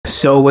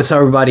So what's up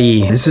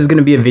everybody? This is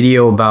gonna be a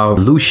video about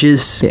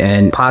Lucius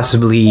and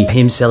possibly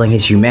him selling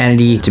his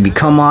humanity to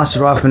become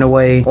Astaroth in a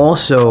way.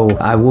 Also,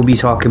 I will be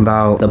talking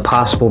about the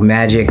possible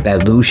magic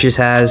that Lucius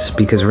has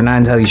because we're not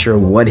entirely sure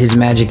what his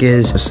magic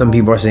is. Some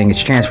people are saying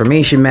it's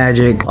transformation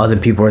magic, other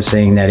people are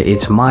saying that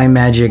it's mind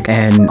magic,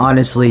 and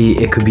honestly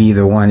it could be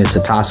either one. It's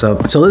a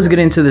toss-up. So let's get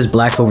into this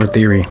Black Clover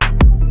theory.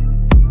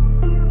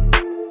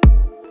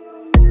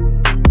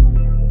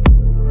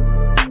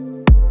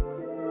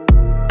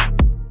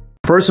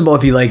 First of all,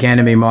 if you like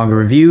anime, manga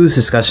reviews,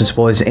 discussion,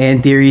 spoilers,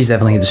 and theories,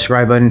 definitely hit the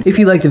subscribe button. If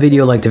you like the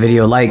video,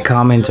 like,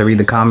 comment, I read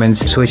the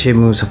comments. Twitch hit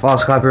moves to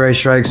false copyright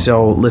strikes,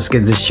 so let's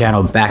get this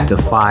channel back to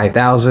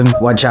 5,000.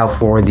 Watch out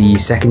for the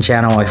second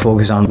channel. I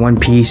focus on One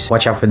Piece.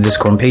 Watch out for the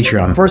Discord and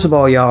Patreon. First of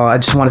all, y'all, I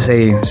just want to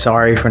say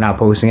sorry for not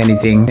posting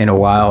anything in a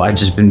while. I've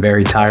just been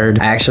very tired.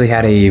 I actually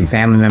had a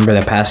family member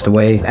that passed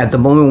away. At the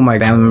moment when my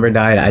family member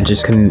died, I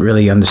just couldn't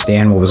really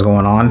understand what was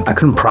going on. I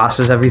couldn't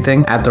process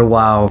everything. After a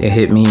while, it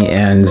hit me,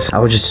 and I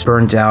was just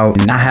burnt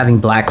out. Not having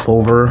Black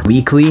Clover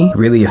weekly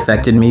really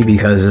affected me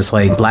because it's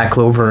like Black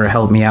Clover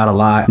helped me out a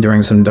lot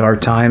during some dark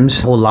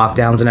times, whole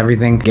lockdowns and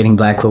everything. Getting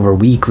Black Clover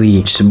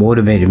weekly just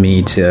motivated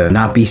me to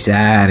not be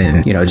sad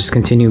and, you know, just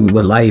continue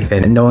with life.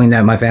 And knowing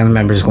that my family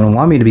members is going to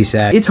want me to be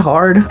sad, it's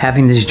hard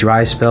having this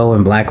dry spell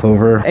in Black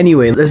Clover.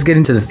 Anyway, let's get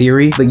into the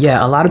theory. But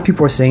yeah, a lot of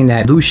people are saying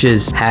that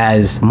Lucius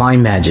has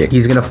mind magic.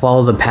 He's gonna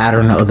follow the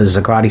pattern of the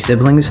𝚖𝚑𝚙𝚢𝚛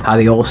siblings, how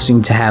they all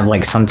seem to have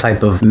like some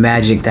type of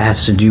magic that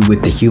has to do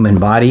with the human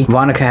body.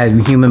 Veronica had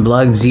human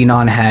blood,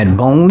 Xenon had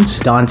bones,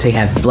 Dante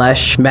had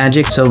flesh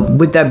magic. So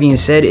with that being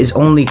said, it's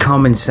only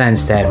common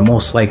sense that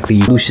most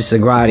likely Lucius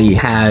𝚖𝚑𝚙𝚢𝚛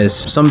has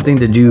something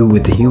to do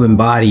with the human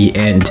body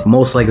and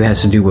most likely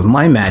has to do with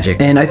mind magic.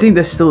 And I think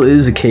that still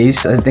is the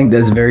case. I think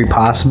that's very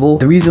possible.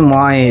 The reason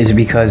why is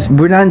because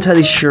we're not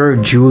entirely sure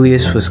if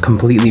Julius was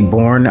completely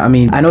born. I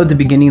mean, I know at the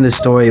beginning of the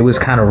story it was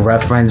kind of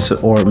referenced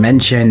or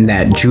mentioned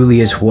that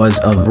Julius was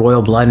of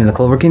royal blood in the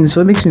Clover Kingdom. So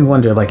it makes me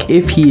wonder, like,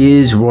 if he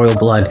is royal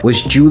blood,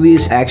 was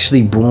Julius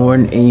actually born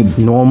a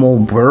normal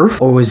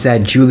birth, or was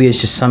that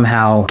Julius just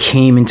somehow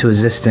came into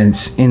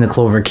existence in the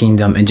Clover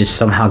Kingdom and just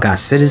somehow got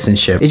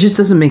citizenship? It just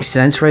doesn't make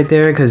sense right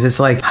there, because it's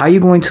like, how are you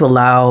going to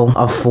allow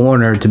a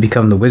foreigner to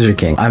become the Wizard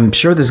King? I'm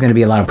sure there's going to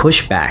be a lot of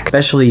pushback,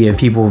 especially if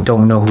people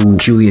don't know who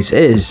Julius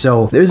is.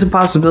 So there's a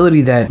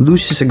possibility that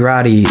Lucius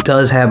𝚖𝚑𝚙𝚢𝚛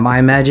does have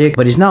mind magic,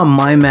 but it's not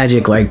mind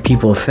magic like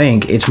people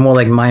think. It's more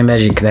like mind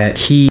magic that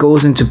he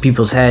goes into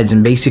people's heads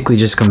and basically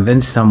just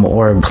convinces them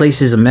or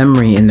places a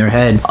memory in their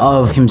head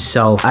of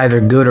himself, either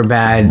good or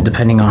bad,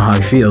 depending on how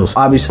he feels.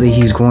 Obviously,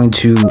 he's going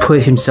to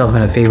put himself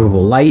in a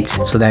favorable light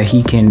so that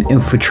he can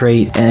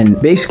infiltrate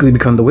and basically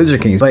become the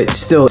Wizard King. But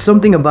still,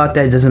 something about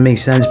that doesn't make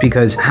sense,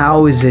 because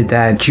how is it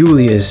that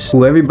Julius,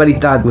 who everybody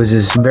thought was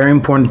this very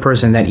important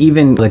person, that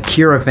even the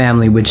Kira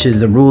family, which is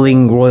the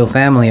ruling royal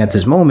family at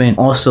this moment,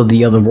 also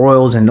the other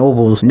royals and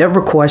nobles,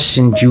 never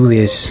questioned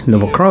Julius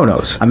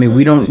Novachronos? I mean,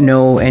 we don't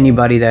know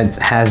anybody that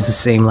has the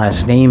same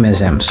last name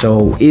as him.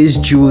 So is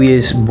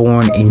Julius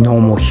born a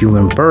normal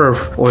human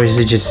birth, or is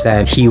it just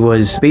that he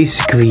was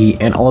basically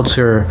an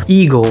alter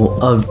ego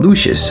of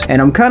Lucius?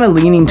 And I'm kind of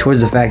leaning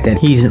towards the fact that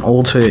he's an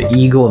alter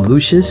ego of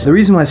Lucius. The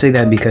reason why I say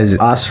that, because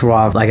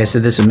Astaroth, like I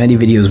said this in many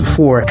videos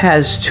before,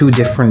 has two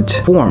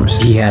different forms.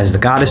 He has the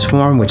goddess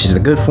form, which is the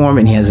good form,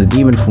 and he has the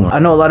demon form. I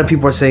know a lot of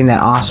people are saying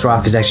that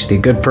Astaroth is actually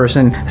a good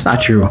person. It's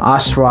not true.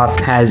 Astaroth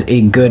has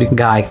a good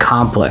guy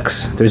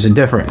complex. There's a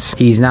difference.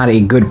 He's not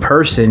a good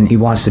person. He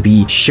wants to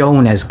be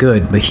shown as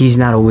good, but he's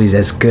not always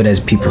as good as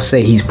people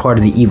say. He's part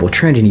of the evil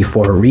trinity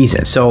for a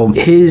reason. So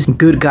his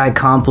good guy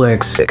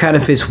complex kind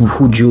of fits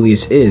who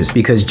Julius is,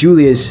 because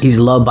Julius, he's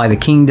loved by the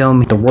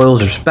kingdom, the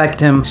royals respect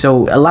him.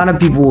 So a lot of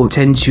people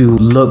tend to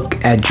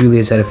look at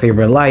Julius at a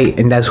favorite light,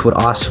 and that's what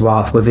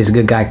Astaroth with his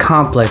good guy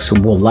complex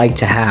will like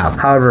to have.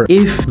 However,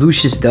 if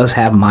Lucius does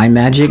have mind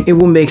magic, it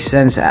will make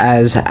sense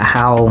as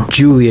how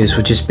Julius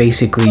would just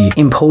basically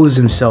impose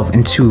himself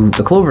into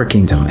the Clover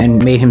Kingdom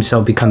and made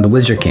himself become the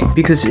Wizard King,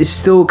 because it's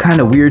still kind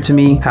of weird to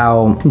me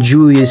how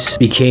Julius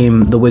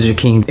became the Wizard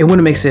King. It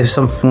wouldn't make sense if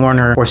some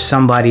foreigner or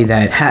somebody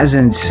that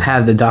hasn't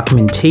had the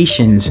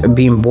documentations of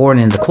being born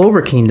in the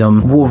Clover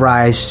Kingdom will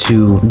rise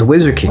to the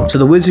Wizard King. So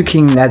the Wizard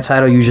King, that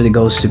title usually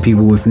goes to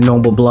people with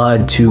noble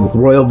blood, to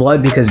royal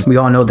blood, because we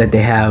all know that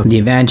they have the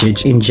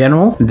advantage in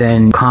general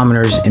than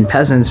commoners and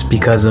peasants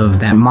because of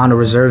that mono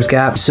reserves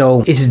gap.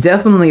 So it's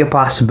definitely a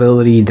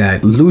possibility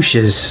that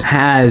Lucius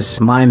has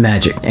mind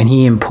magic and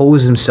he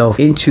imposed himself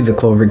into the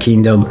Clover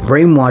Kingdom,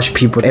 brainwashed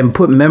people, and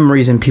put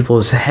memories in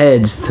people's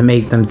heads to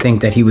make them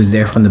think that he was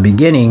there from the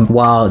beginning,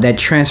 while that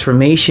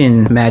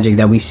transformation magic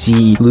that we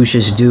see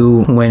Lucius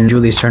do when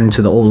Julius turned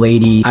into the old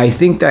lady, I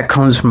think that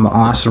comes from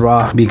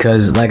Astaroth,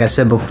 because like I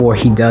said before,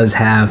 he does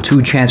have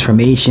two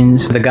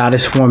transformations, the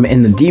goddess form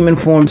and the demon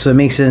form. So it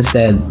makes sense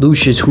that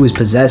Lucius, who is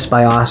possessed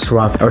by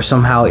Astaroth or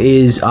somehow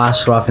is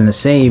Astaroth in the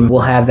same,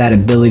 will have that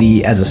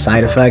ability as a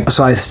side effect.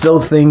 So I still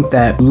think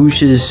that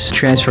Lucius'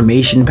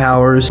 transformation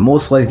powers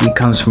most likely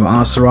comes from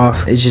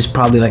Astaroth. It's just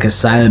probably like a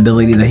side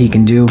ability that he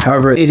can do.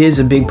 However, it is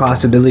a big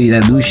possibility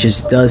that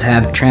Lucius does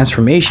have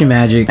transformation transformation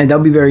magic, and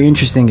that'll be very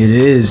interesting. It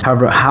is.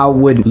 However, how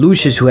would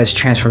Lucius, who has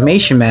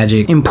transformation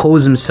magic,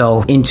 impose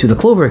himself into the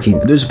Clover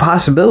Kingdom? There's a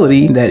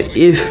possibility that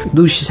if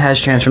Lucius has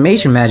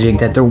transformation magic,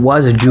 that there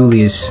was a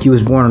Julius. He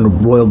was born under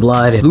royal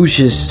blood.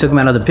 Lucius took him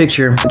out of the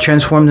picture,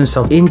 transformed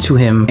himself into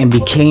him, and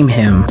became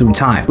him through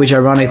time, which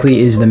ironically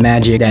is the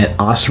magic that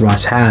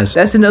𝚲𝚘𝚙𝚢𝚛 has.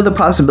 That's another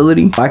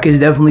possibility. I could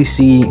definitely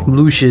see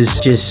Lucius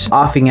just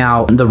offing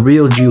out the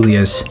real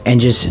Julius and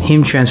just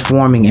him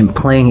transforming and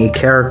playing a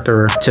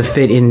character to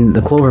fit in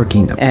the Clover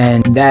Kingdom.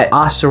 And that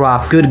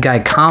𝚲𝚘𝚙𝚢 good guy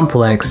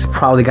complex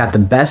probably got the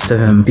best of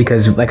him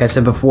because, like I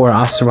said before,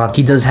 𝚲𝚙𝚢,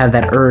 he does have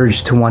that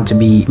urge to want to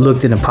be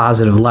looked in a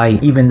positive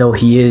light, even though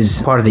he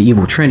is part of the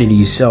evil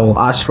trinity. So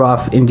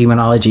𝚲𝚙𝚢 in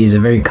demonology is a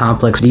very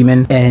complex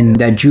demon, and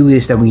that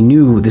Julius that we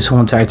knew this whole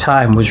entire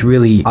time was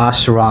really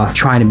𝚲𝚙𝚢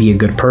trying to be a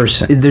good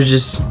person. There's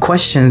just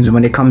questions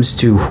when it comes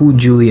to who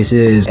Julius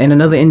is. And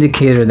another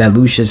indicator that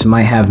Lucius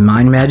might have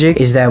mind magic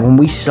is that when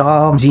we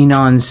saw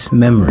𝚲𝚘𝚙's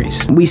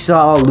memories, we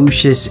saw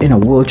Lucius in a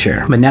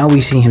wheelchair, but now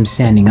we see him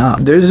standing up.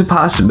 There's a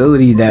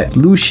possibility that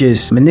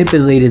Lucius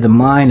manipulated the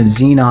mind of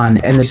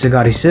𝚲𝚘𝚙 and the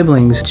𝚲𝚙𝚙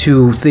siblings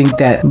to think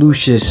that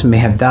Lucius may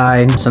have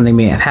died, something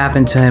may have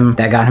happened to him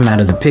that got him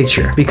out of the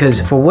picture.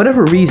 Because for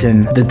whatever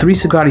reason, the three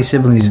𝚲𝚙𝚙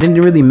siblings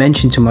didn't really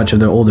mention too much of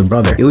their older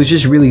brother. It was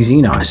just really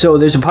𝚲𝚘𝚙. So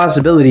there's a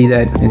possibility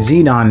that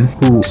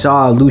𝚲𝚘𝚙, who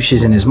saw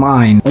Lucius in his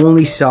mind,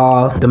 only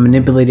saw the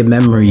manipulated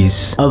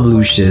memories of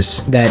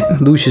Lucius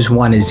that Lucius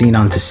wanted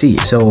𝚲𝚘𝚙 to see.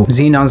 So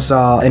𝚲𝚘𝚙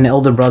saw an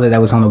elder brother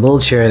that was on a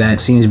wheelchair that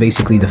seems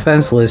basically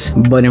defenseless,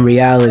 but in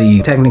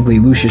reality, technically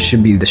Lucius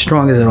should be the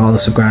strongest of all the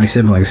𝚲𝚙𝚙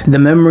siblings. The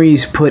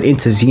memories put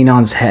into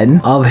𝚲𝚘𝚙's head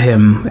of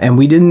him, and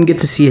we didn't get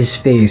to see his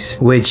face,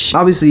 which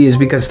obviously is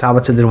because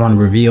𝚲𝚙𝚙 didn't want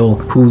to reveal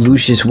who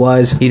Lucius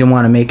was. He didn't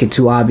want to make it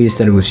too obvious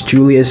that it was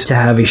Julius to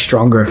have a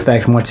stronger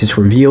effect once it's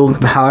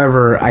revealed.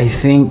 However, I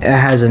think it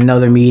has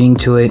another meaning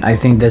to it. I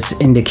think that's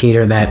an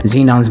indicator that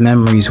𝚲𝚘𝚙's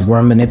memories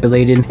were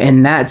manipulated,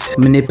 and that's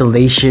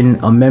manipulation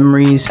of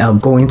memories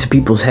going to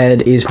people's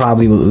head is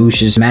probably what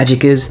Lucius'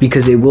 magic is,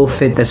 because it will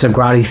fit the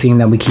𝚲𝚙𝚙 thing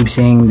that we keep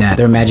saying that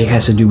their magic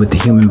has to do with the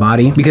human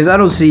body. Because I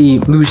don't see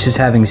Lucius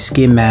having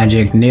skin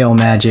magic, nail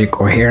magic,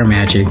 or hair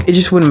magic. It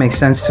just wouldn't make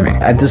sense to me.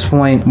 At this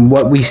point,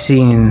 what we've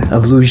seen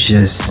of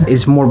Lucius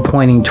is more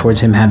pointing towards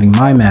him having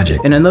mind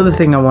magic. And another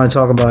thing I want to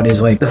talk about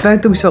is like the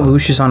fact that we saw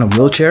Lucius on a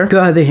wheelchair could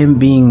either him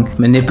being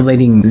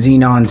manipulating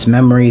𝚲𝚙𝚙's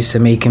memories to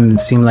make him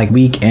seem like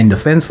weak and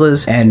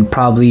defenseless, and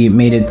probably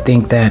made it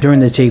think that during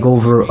the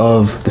takeover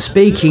of the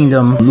Spade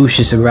Kingdom,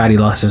 Lucius 𝚲𝚙𝚙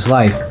lost his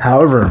life.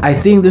 However, I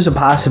think there's a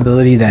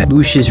possibility that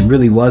Lucius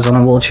really was on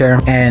a wheelchair,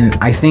 and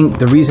I think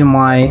the reason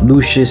why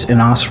Lucius and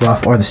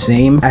𝚲𝚙𝚢 are the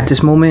same at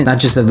this moment, not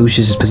just that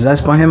Lucius is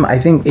possessed by him, I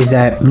think is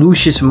that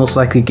Lucius most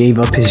likely gave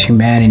up his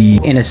humanity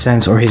in a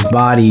sense, or his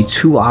body,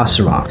 to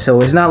𝚲𝚙𝚢.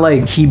 So it's not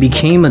like he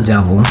became a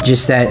devil,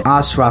 just that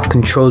𝚲𝚙𝚢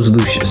controls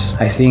Lucius.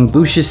 I think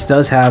Lucius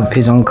does have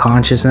his own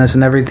consciousness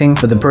and everything,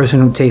 but the person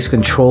who takes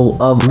control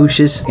of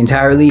Lucius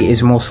entirely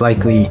is most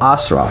likely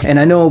𝚲𝚙𝚢. And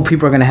I know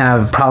people are going to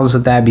have problems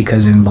with that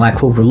because in Black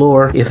Clover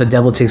lore, if a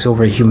devil takes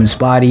over a human's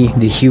body,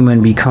 the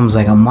human becomes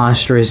like a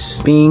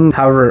monstrous being.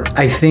 However,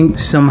 I think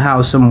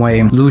somehow, some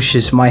way,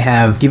 Lucius might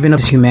have given up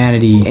his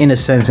humanity in a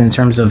sense in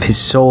terms of his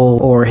soul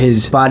or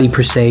his body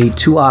per se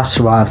to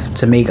𝚲𝚙𝚙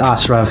to make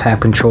𝚲𝚙𝚙 have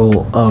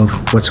control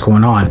of what's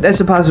going on. That's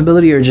a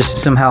possibility, or just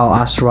somehow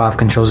𝚲𝚙𝚙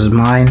controls his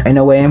mind in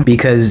a way,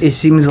 because it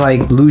seems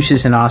like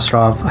Lucius and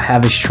𝚲𝚙𝚙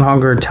have a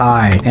stronger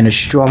tie and a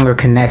stronger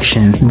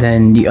connection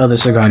than the other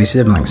𝚲𝚙𝚙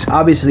siblings.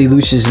 Obviously,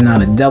 Lucius is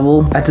not a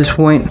devil at this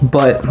point,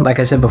 but like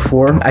I said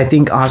before, I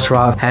think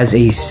𝚲𝚙𝚙 has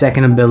a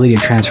second ability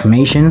of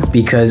transformation,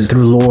 because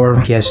through lore,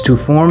 he has two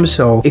forms,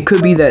 so it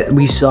could be that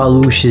we saw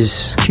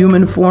Lucius'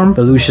 human form,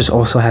 but Lucius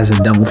also has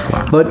a devil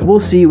form. But we'll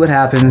see what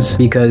happens,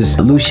 because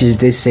Lucius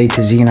did say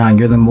to 𝚲𝚘𝚙,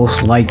 "You're the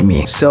most like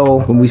me."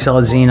 So when we saw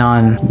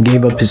𝚲𝚘𝚙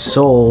gave up his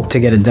soul to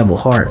get a devil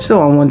heart,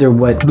 so I wonder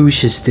what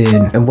Lucius did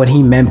and what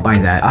he meant by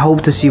that. I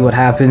hope to see what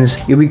happens.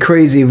 It'd be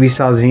crazy if we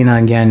saw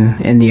𝚲𝚙𝚙 again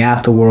in the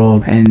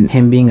afterworld and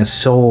him being a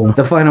soul.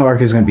 The final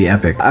arc is going to be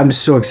epic. I'm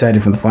so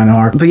excited for the final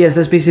arc. But yes,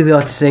 that's basically all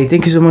I have to say.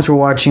 Thank you so much for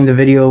watching the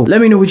video.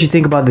 Let me know what you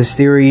think about this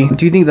theory.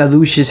 Do you think that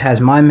Lucius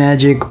has mind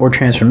magic or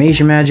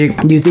transformation magic?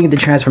 Do you think the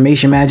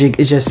transformation magic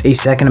is just a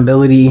second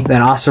ability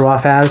that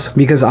𝚲𝚙𝚙 has,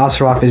 because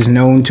𝚲𝚙𝚙 is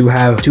known to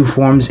have two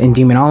forms in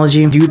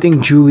demonology? Do you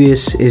think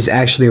Julius is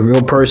actually a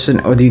real person,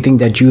 or do you think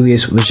that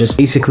Julius was just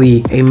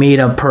basically a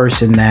made-up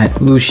person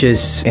that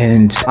Lucius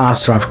and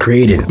𝚲𝚙𝚙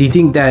created? Do you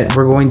think that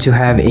we're going to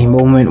have a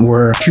moment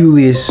where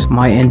Julius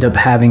might end up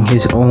having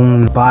his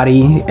own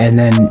body, and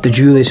then the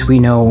Julius we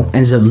know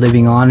ends up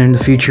living on in the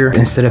future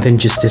instead of him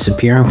just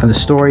disappearing from the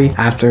story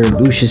after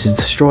Lucius is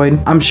destroyed?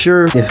 I'm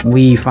sure if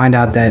we find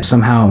out that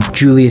somehow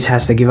Julius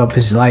has to give up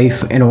his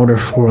life in order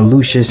for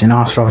Lucius and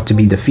𝚲𝚙𝚙 to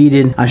be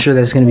defeated, I'm sure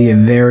that's going to be a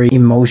very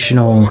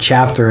emotional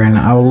chapter, and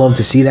I would love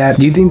to see that.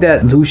 Do you think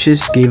that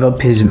Lucius gave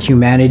up his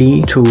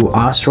humanity to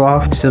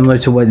𝚲𝚙𝚙, similar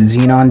to what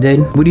𝚲𝚘𝚙 did?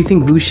 What do you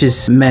think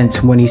Lucius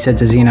meant when he said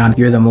to 𝚲𝚘𝚙,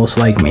 "You're the most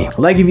like me"?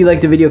 Like if you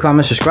liked the video,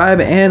 comment, subscribe,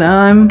 and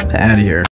I'm out of here.